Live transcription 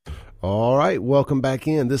All right, welcome back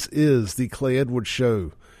in. This is the Clay Edwards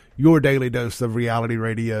Show, your daily dose of reality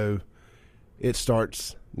radio. It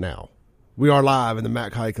starts now. We are live in the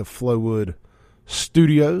Mac Hike of Flowood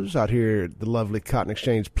Studios out here at the lovely Cotton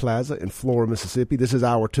Exchange Plaza in Flora, Mississippi. This is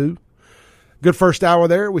hour 2. Good first hour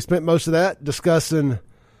there. We spent most of that discussing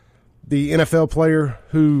the NFL player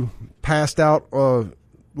who passed out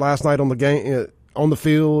last night on the game on the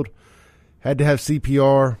field, had to have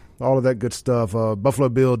CPR. All of that good stuff. Buffalo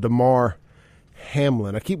Bill Damar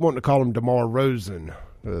Hamlin. I keep wanting to call him DeMar Rosen,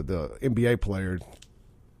 the NBA player.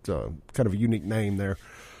 It's kind of a unique name there.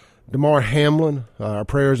 Damar Hamlin, our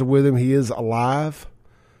prayers are with him. He is alive.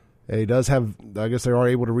 He does have, I guess they are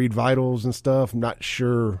able to read vitals and stuff. I'm not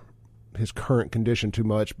sure his current condition too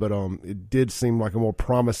much, but it did seem like a more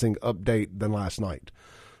promising update than last night.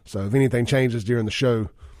 So if anything changes during the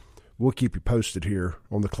show, we'll keep you posted here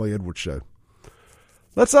on the Clay Edwards Show.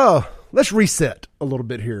 Let's reset a little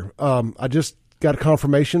bit here. I just got a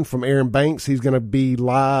confirmation from Aaron Banks. He's going to be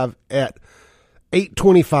live at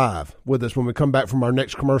 8:25 with us when we come back from our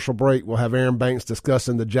next commercial break. We'll have Aaron Banks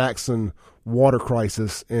discussing the Jackson water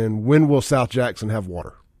crisis and when will South Jackson have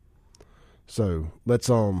water. So that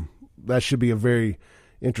should be a very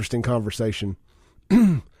interesting conversation.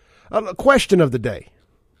 A question of the day.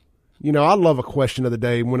 You know, I love a question of the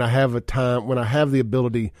day when I have the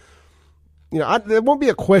ability. You know, there won't be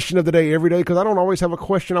a question of the day every day because I don't always have a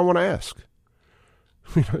question I want to ask.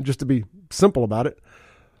 Just to be simple about it.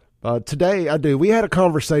 Today I do. We had a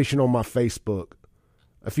conversation on my Facebook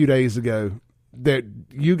a few days ago that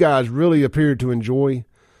you guys really appeared to enjoy.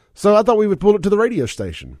 So I thought we would pull it to the radio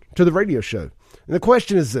station, to the radio show. And the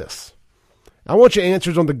question is this. I want your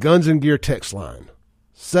answers on the Guns and Gear text line.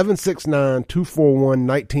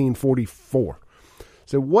 769-241-1944.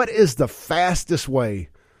 So what is the fastest way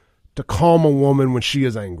to calm a woman when she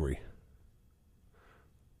is angry?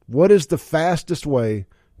 What is the fastest way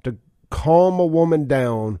to calm a woman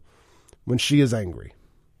down when she is angry?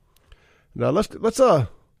 Now let's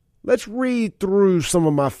read through some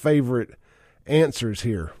of my favorite answers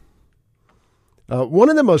here. One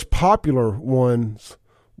of the most popular ones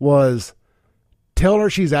was, tell her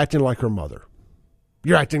she's acting like her mother.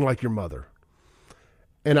 You're acting like your mother.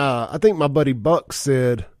 And I think my buddy Buck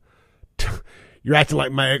said, you're acting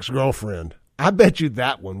like my ex-girlfriend. I bet you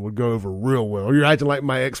that one would go over real well. You're acting like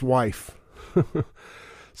my ex-wife.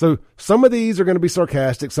 So some of these are going to be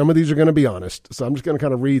sarcastic. Some of these are going to be honest. So I'm just going to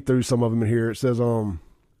kind of read through some of them in here. It says,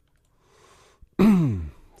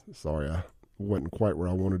 sorry, I wasn't quite where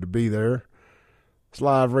I wanted to be there. It's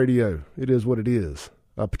live radio. It is what it is.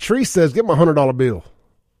 Patrice says, get my $100 bill.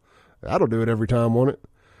 That'll do it every time, won't it?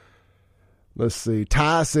 Let's see.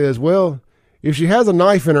 Ty says, well, if she has a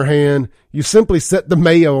knife in her hand, you simply set the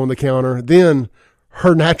mayo on the counter. Then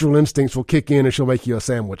her natural instincts will kick in and she'll make you a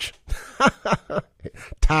sandwich.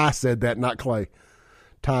 Ty said that, not Clay.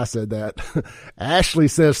 Ty said that. Ashley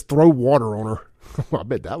says throw water on her. I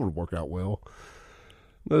bet that would work out well.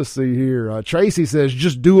 Let's see here. Tracy says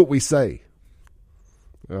just do what we say.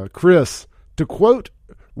 Chris, to quote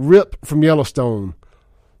Rip from Yellowstone,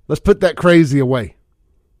 let's put that crazy away.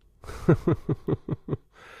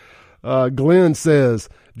 Glenn says,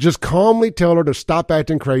 just calmly tell her to stop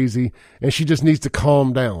acting crazy and she just needs to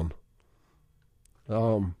calm down.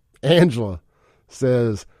 Angela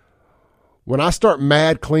says, when I start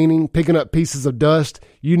mad cleaning, picking up pieces of dust,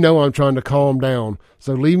 you know I'm trying to calm down.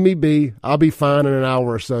 So leave me be. I'll be fine in an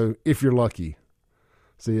hour or so if you're lucky.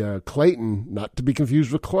 See, Clayton, not to be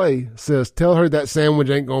confused with Clay, says, tell her that sandwich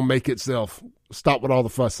ain't going to make itself. Stop with all the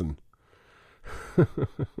fussing.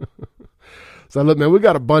 So look, man, we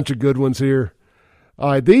got a bunch of good ones here.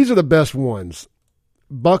 All right, these are the best ones.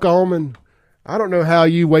 Buck Allman, I don't know how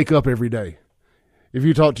you wake up every day if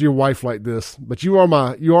you talk to your wife like this, but you are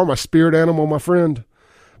my spirit animal, my friend.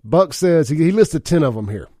 Buck says, he listed 10 of them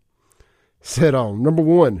here. Said, number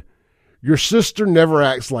 1, your sister never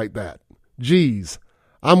acts like that. Geez,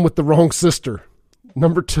 I'm with the wrong sister.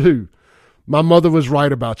 Number 2, my mother was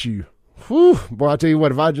right about you. Whew, boy, I tell you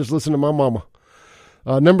what, if I just listened to my mama.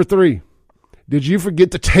 Number 3, did you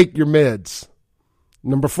forget to take your meds?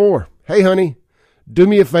 Number 4, hey, honey, do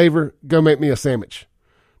me a favor, go make me a sandwich.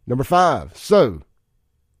 Number 5, so,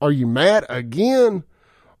 are you mad again?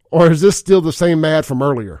 Or is this still the same mad from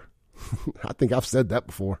earlier? I think I've said that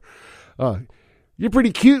before. You're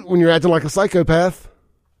pretty cute when you're acting like a psychopath.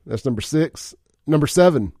 That's number 6. Number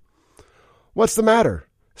 7, what's the matter?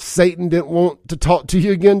 Satan didn't want to talk to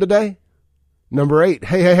you again today? Number 8,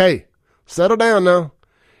 hey, settle down now.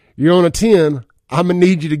 You're on a 10. I'm going to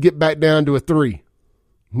need you to get back down to a 3.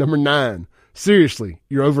 Number 9, seriously,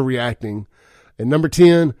 you're overreacting. And number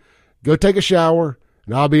 10, go take a shower,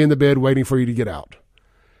 and I'll be in the bed waiting for you to get out.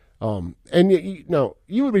 And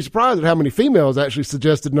you would be surprised at how many females actually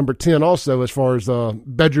suggested number 10 also as far as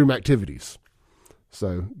bedroom activities.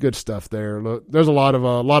 So good stuff there. Look, there's a lot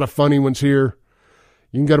of funny ones here.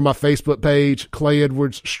 You can go to my Facebook page, Clay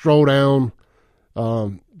Edwards, scroll down.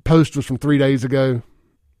 Post was from 3 days ago,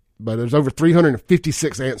 but there's over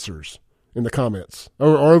 356 answers in the comments,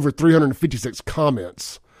 or over 356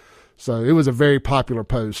 comments. So it was a very popular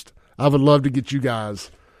post. I would love to get you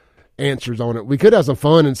guys answers on it. We could have some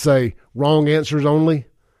fun and say wrong answers only.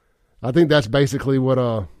 I think that's basically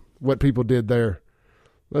what people did there.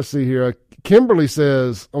 Let's see here. Kimberly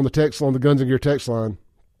says on the Guns and Gear text line,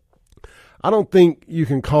 I don't think you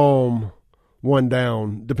can calm one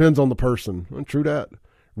down. Depends on the person. Well, true that.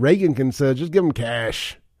 Reagan says, just give them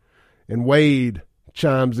cash. And Wade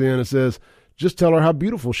chimes in and says, just tell her how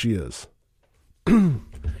beautiful she is.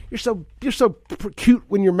 You're so cute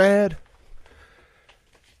when you're mad.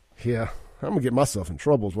 Yeah, I'm going to get myself in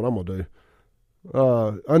trouble is what I'm going to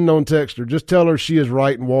do. Unknown texter, just tell her she is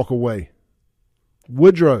right and walk away.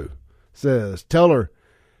 Woodrow says, tell her,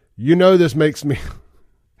 you know this makes me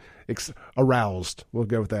aroused. We'll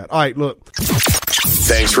go with that. All right, look.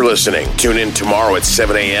 Thanks for listening. Tune in tomorrow at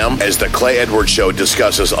 7 a.m. as the Clay Edwards Show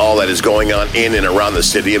discusses all that is going on in and around the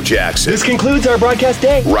city of Jackson. This concludes our broadcast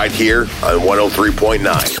day. Right here on 103.9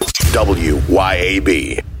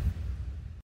 WYAB.